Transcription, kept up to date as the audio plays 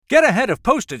Get ahead of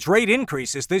postage rate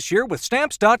increases this year with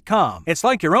Stamps.com. It's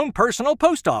like your own personal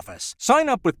post office. Sign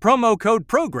up with promo code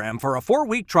PROGRAM for a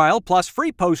 4-week trial plus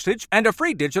free postage and a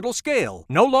free digital scale.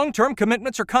 No long-term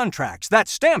commitments or contracts.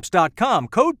 That's Stamps.com,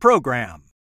 code PROGRAM.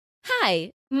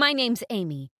 Hi, my name's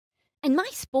Amy. And my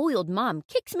spoiled mom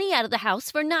kicks me out of the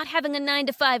house for not having a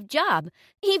 9-to-5 job,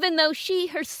 even though she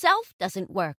herself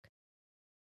doesn't work.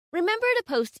 Remember to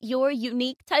post your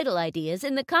unique title ideas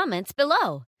in the comments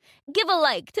below. Give a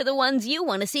like to the ones you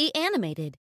want to see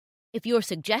animated. If your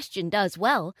suggestion does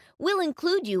well, we'll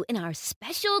include you in our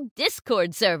special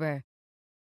Discord server.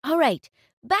 All right,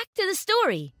 back to the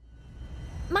story.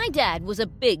 My dad was a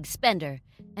big spender,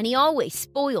 and he always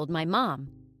spoiled my mom.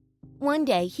 One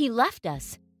day, he left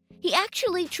us. He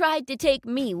actually tried to take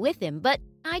me with him, but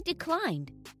I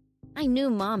declined. I knew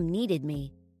Mom needed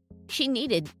me. She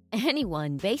needed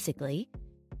anyone, basically.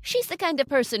 She's the kind of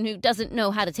person who doesn't know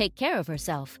how to take care of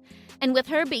herself. And with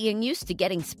her being used to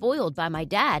getting spoiled by my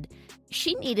dad,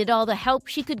 she needed all the help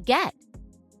she could get.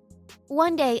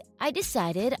 One day, I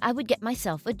decided I would get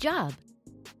myself a job.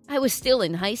 I was still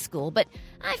in high school, but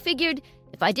I figured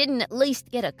if I didn't at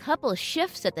least get a couple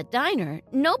shifts at the diner,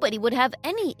 nobody would have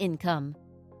any income.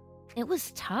 It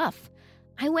was tough.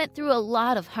 I went through a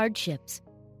lot of hardships.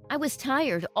 I was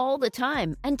tired all the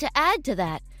time, and to add to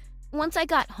that, once I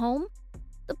got home,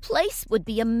 the place would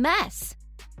be a mess.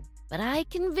 But I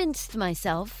convinced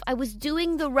myself I was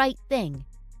doing the right thing.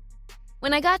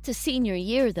 When I got to senior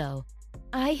year, though,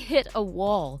 I hit a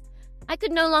wall. I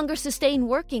could no longer sustain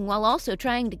working while also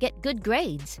trying to get good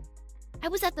grades. I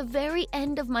was at the very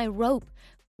end of my rope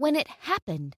when it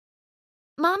happened.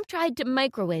 Mom tried to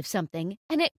microwave something,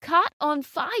 and it caught on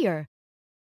fire.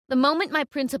 The moment my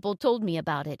principal told me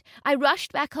about it, I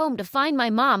rushed back home to find my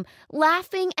mom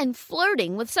laughing and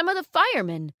flirting with some of the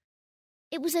firemen.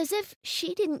 It was as if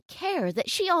she didn't care that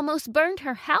she almost burned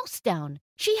her house down.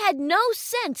 She had no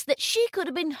sense that she could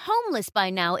have been homeless by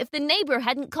now if the neighbor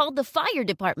hadn't called the fire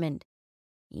department.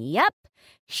 Yep,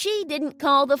 she didn't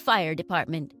call the fire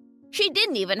department. She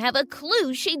didn't even have a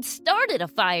clue she'd started a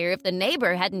fire if the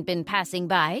neighbor hadn't been passing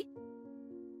by.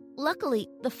 Luckily,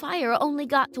 the fire only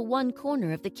got to one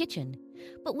corner of the kitchen,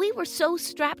 but we were so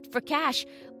strapped for cash,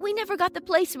 we never got the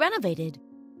place renovated.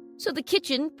 So the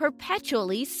kitchen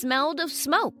perpetually smelled of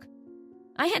smoke.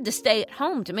 I had to stay at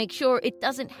home to make sure it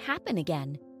doesn't happen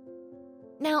again.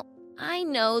 Now, I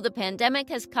know the pandemic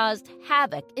has caused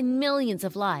havoc in millions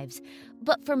of lives,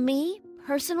 but for me,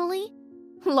 personally,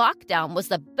 lockdown was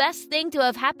the best thing to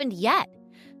have happened yet.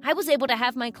 I was able to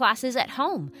have my classes at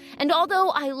home, and although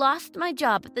I lost my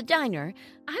job at the diner,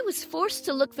 I was forced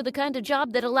to look for the kind of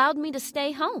job that allowed me to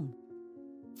stay home.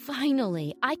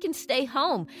 Finally, I can stay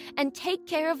home and take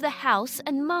care of the house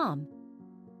and Mom.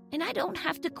 And I don't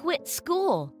have to quit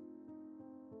school.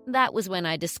 That was when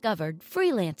I discovered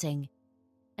freelancing.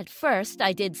 At first,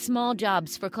 I did small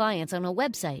jobs for clients on a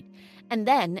website, and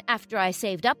then, after I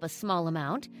saved up a small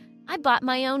amount, I bought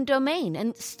my own domain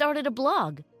and started a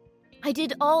blog. I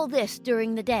did all this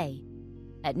during the day.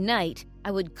 At night, I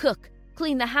would cook,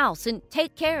 clean the house, and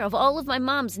take care of all of my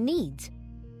mom's needs.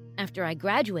 After I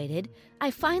graduated, I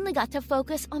finally got to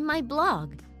focus on my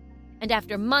blog. And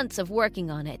after months of working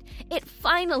on it, it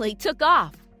finally took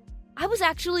off. I was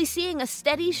actually seeing a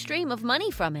steady stream of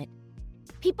money from it.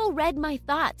 People read my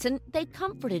thoughts, and they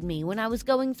comforted me when I was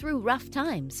going through rough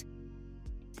times.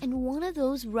 And one of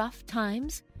those rough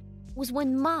times was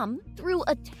when Mom threw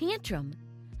a tantrum.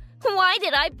 Why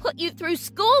did I put you through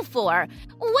school for?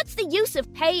 What's the use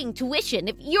of paying tuition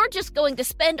if you're just going to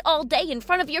spend all day in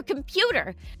front of your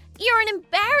computer? You're an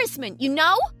embarrassment, you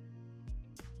know?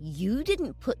 You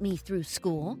didn't put me through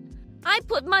school. I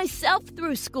put myself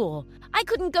through school. I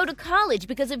couldn't go to college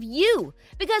because of you,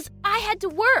 because I had to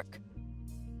work.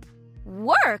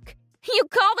 Work? You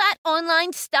call that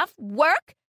online stuff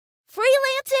work?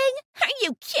 Freelancing? Are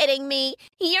you kidding me?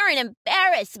 You're an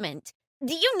embarrassment.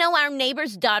 Do you know our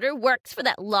neighbor's daughter works for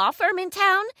that law firm in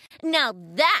town? Now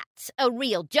that's a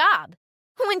real job.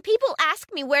 When people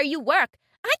ask me where you work,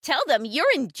 I tell them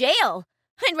you're in jail.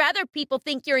 I'd rather people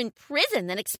think you're in prison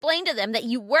than explain to them that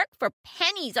you work for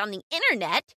pennies on the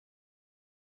internet.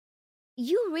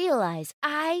 You realize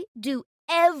I do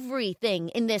everything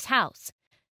in this house.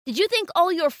 Did you think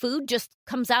all your food just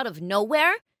comes out of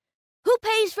nowhere? Who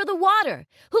pays for the water?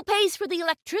 Who pays for the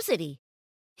electricity?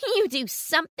 You do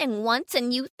something once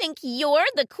and you think you're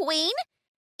the queen?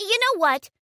 You know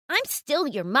what? I'm still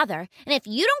your mother, and if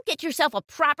you don't get yourself a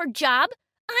proper job,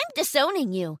 I'm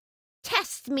disowning you.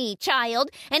 Test me, child,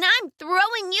 and I'm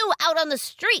throwing you out on the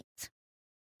street.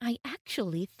 I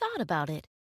actually thought about it.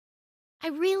 I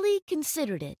really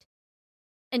considered it.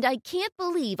 And I can't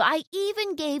believe I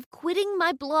even gave quitting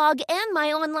my blog and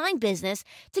my online business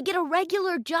to get a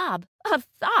regular job a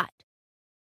thought.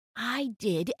 I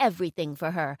did everything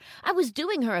for her. I was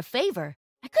doing her a favor.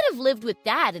 I could have lived with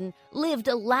Dad and lived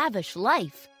a lavish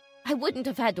life. I wouldn't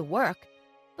have had to work.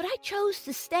 But I chose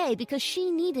to stay because she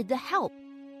needed the help.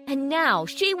 And now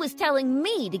she was telling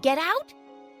me to get out?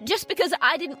 Just because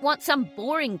I didn't want some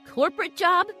boring corporate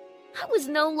job? I was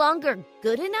no longer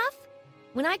good enough?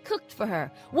 When I cooked for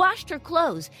her, washed her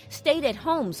clothes, stayed at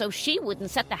home so she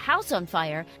wouldn't set the house on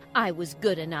fire, I was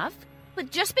good enough.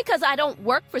 But just because I don't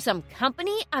work for some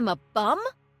company, I'm a bum?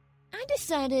 I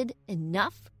decided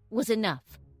enough was enough.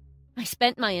 I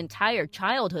spent my entire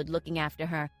childhood looking after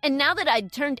her, and now that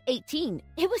I'd turned 18,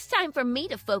 it was time for me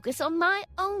to focus on my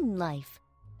own life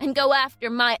and go after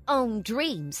my own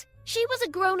dreams. She was a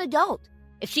grown adult.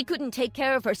 If she couldn't take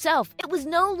care of herself, it was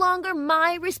no longer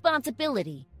my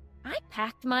responsibility. I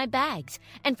packed my bags,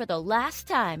 and for the last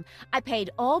time, I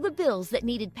paid all the bills that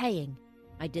needed paying.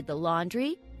 I did the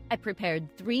laundry. I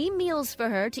prepared 3 meals for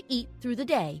her to eat through the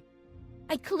day.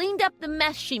 I cleaned up the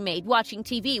mess she made watching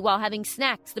TV while having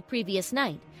snacks the previous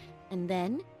night. And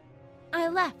then I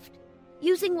left.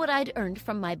 Using what I'd earned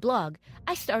from my blog,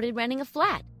 I started renting a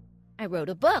flat. I wrote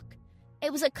a book.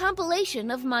 It was a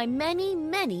compilation of my many,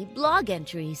 many blog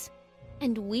entries.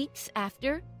 And weeks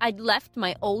after I'd left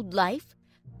my old life,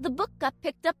 the book got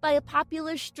picked up by a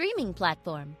popular streaming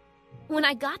platform. When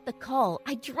I got the call,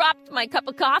 I dropped my cup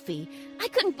of coffee. I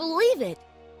couldn't believe it.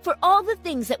 For all the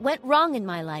things that went wrong in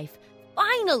my life,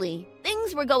 finally,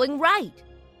 things were going right.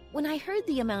 When I heard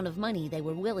the amount of money they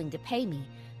were willing to pay me,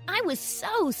 I was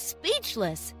so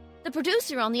speechless. The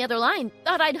producer on the other line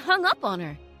thought I'd hung up on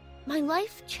her. My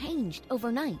life changed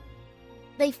overnight.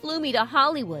 They flew me to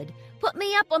Hollywood, put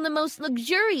me up on the most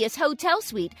luxurious hotel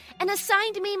suite, and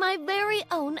assigned me my very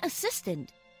own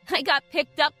assistant. I got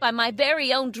picked up by my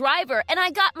very own driver, and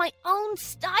I got my own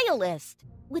stylist.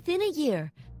 Within a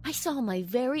year, I saw my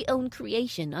very own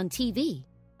creation on TV.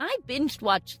 I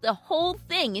binge-watched the whole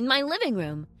thing in my living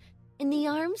room, in the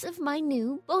arms of my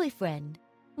new boyfriend.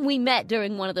 We met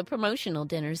during one of the promotional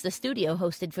dinners the studio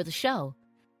hosted for the show.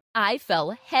 I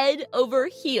fell head over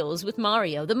heels with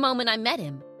Mario the moment I met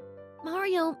him.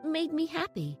 Mario made me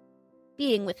happy.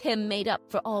 Being with him made up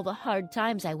for all the hard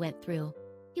times I went through.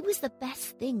 He was the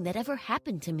best thing that ever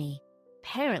happened to me.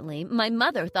 Apparently, my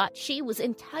mother thought she was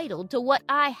entitled to what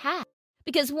I had,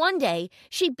 because one day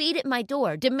she beat at my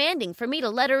door, demanding for me to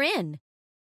let her in.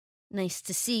 "Nice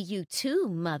to see you too,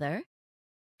 Mother."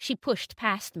 She pushed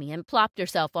past me and plopped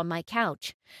herself on my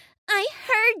couch. "I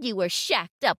heard you were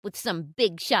shacked up with some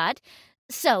big shot.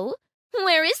 So,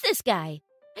 where is this guy?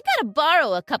 I gotta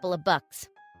borrow a couple of bucks."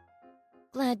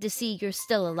 "Glad to see you're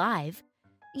still alive.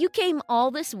 You came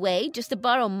all this way just to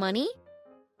borrow money?"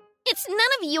 "It's none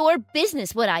of your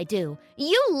business what I do.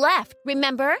 You left,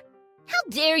 remember? How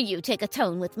dare you take a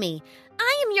tone with me?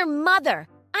 I am your mother.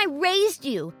 I raised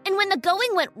you, and when the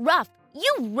going went rough,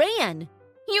 you ran.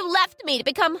 You left me to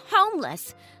become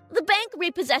homeless. The bank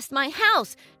repossessed my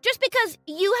house. Just because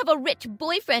you have a rich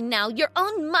boyfriend now, your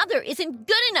own mother isn't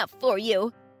good enough for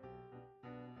you."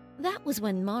 That was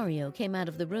when Mario came out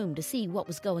of the room to see what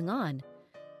was going on.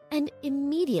 And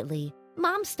immediately,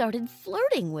 Mom started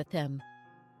flirting with him.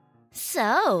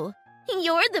 "So,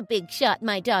 you're the big shot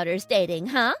my daughter's dating,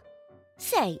 huh?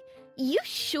 Say, you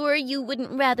sure you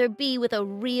wouldn't rather be with a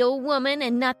real woman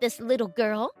and not this little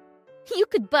girl? You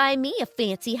could buy me a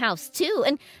fancy house, too,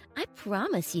 and I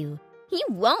promise you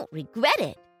won't regret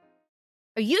it."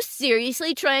 "Are you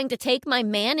seriously trying to take my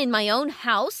man in my own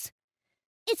house?"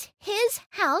 "It's his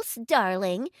house,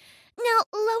 darling. Now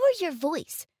lower your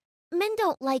voice. Men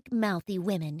don't like mouthy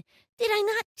women. Did I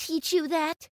not teach you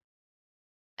that?"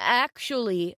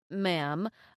 "Actually, ma'am,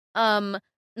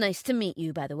 nice to meet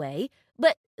you, by the way,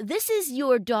 but this is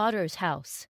your daughter's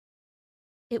house."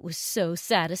 It was so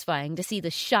satisfying to see the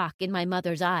shock in my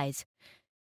mother's eyes.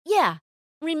 "Yeah,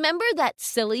 remember that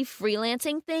silly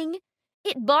freelancing thing?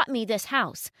 It bought me this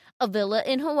house, a villa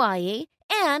in Hawaii,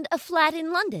 and a flat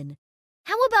in London.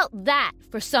 How about that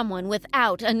for someone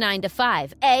without a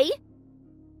 9-to-5, eh?"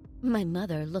 My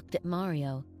mother looked at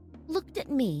Mario, looked at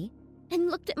me,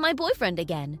 and looked at my boyfriend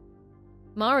again.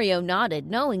 Mario nodded,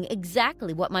 knowing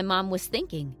exactly what my mom was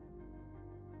thinking.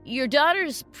 "Your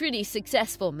daughter's pretty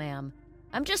successful, ma'am.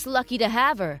 I'm just lucky to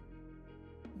have her."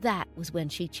 That was when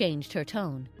she changed her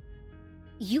tone.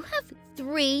 "You have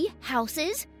 3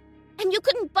 houses? And you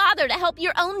couldn't bother to help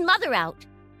your own mother out.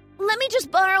 Let me just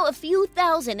borrow a few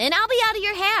thousand and I'll be out of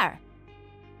your hair."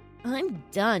 "I'm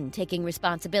done taking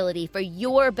responsibility for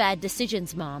your bad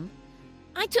decisions, Mom.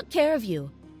 I took care of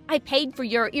you. I paid for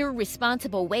your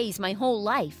irresponsible ways my whole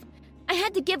life. I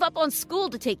had to give up on school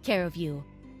to take care of you.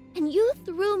 And you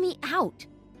threw me out.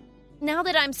 Now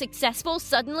that I'm successful,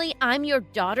 suddenly I'm your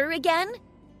daughter again?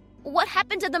 What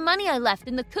happened to the money I left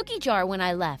in the cookie jar when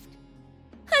I left?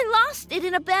 I lost it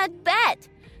in a bad bet.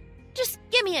 Just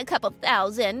give me a couple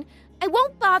thousand. I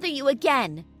won't bother you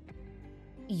again.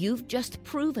 You've just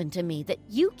proven to me that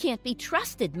you can't be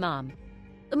trusted, Mom.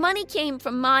 The money came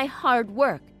from my hard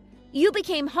work. You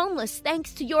became homeless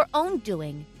thanks to your own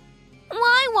doing.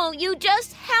 Why won't you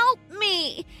just help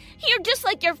me? You're just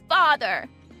like your father.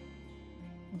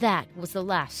 That was the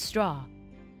last straw.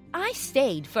 I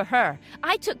stayed for her.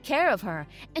 I took care of her.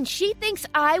 And she thinks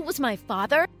I was my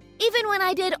father, even when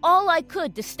I did all I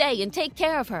could to stay and take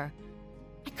care of her.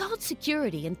 I called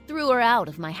security and threw her out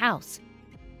of my house.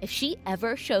 If she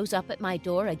ever shows up at my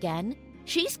door again,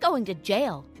 she's going to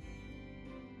jail.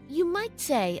 You might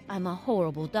say I'm a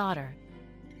horrible daughter,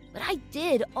 but I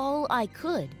did all I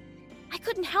could. I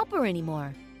couldn't help her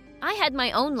anymore. I had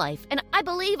my own life, and I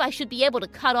believe I should be able to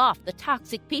cut off the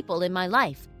toxic people in my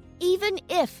life, even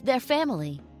if they're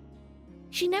family.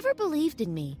 She never believed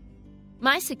in me.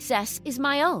 My success is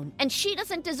my own, and she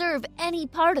doesn't deserve any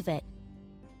part of it.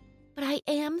 But I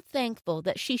am thankful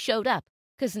that she showed up,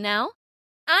 because now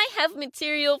I have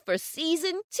material for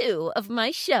season 2 of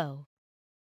my show.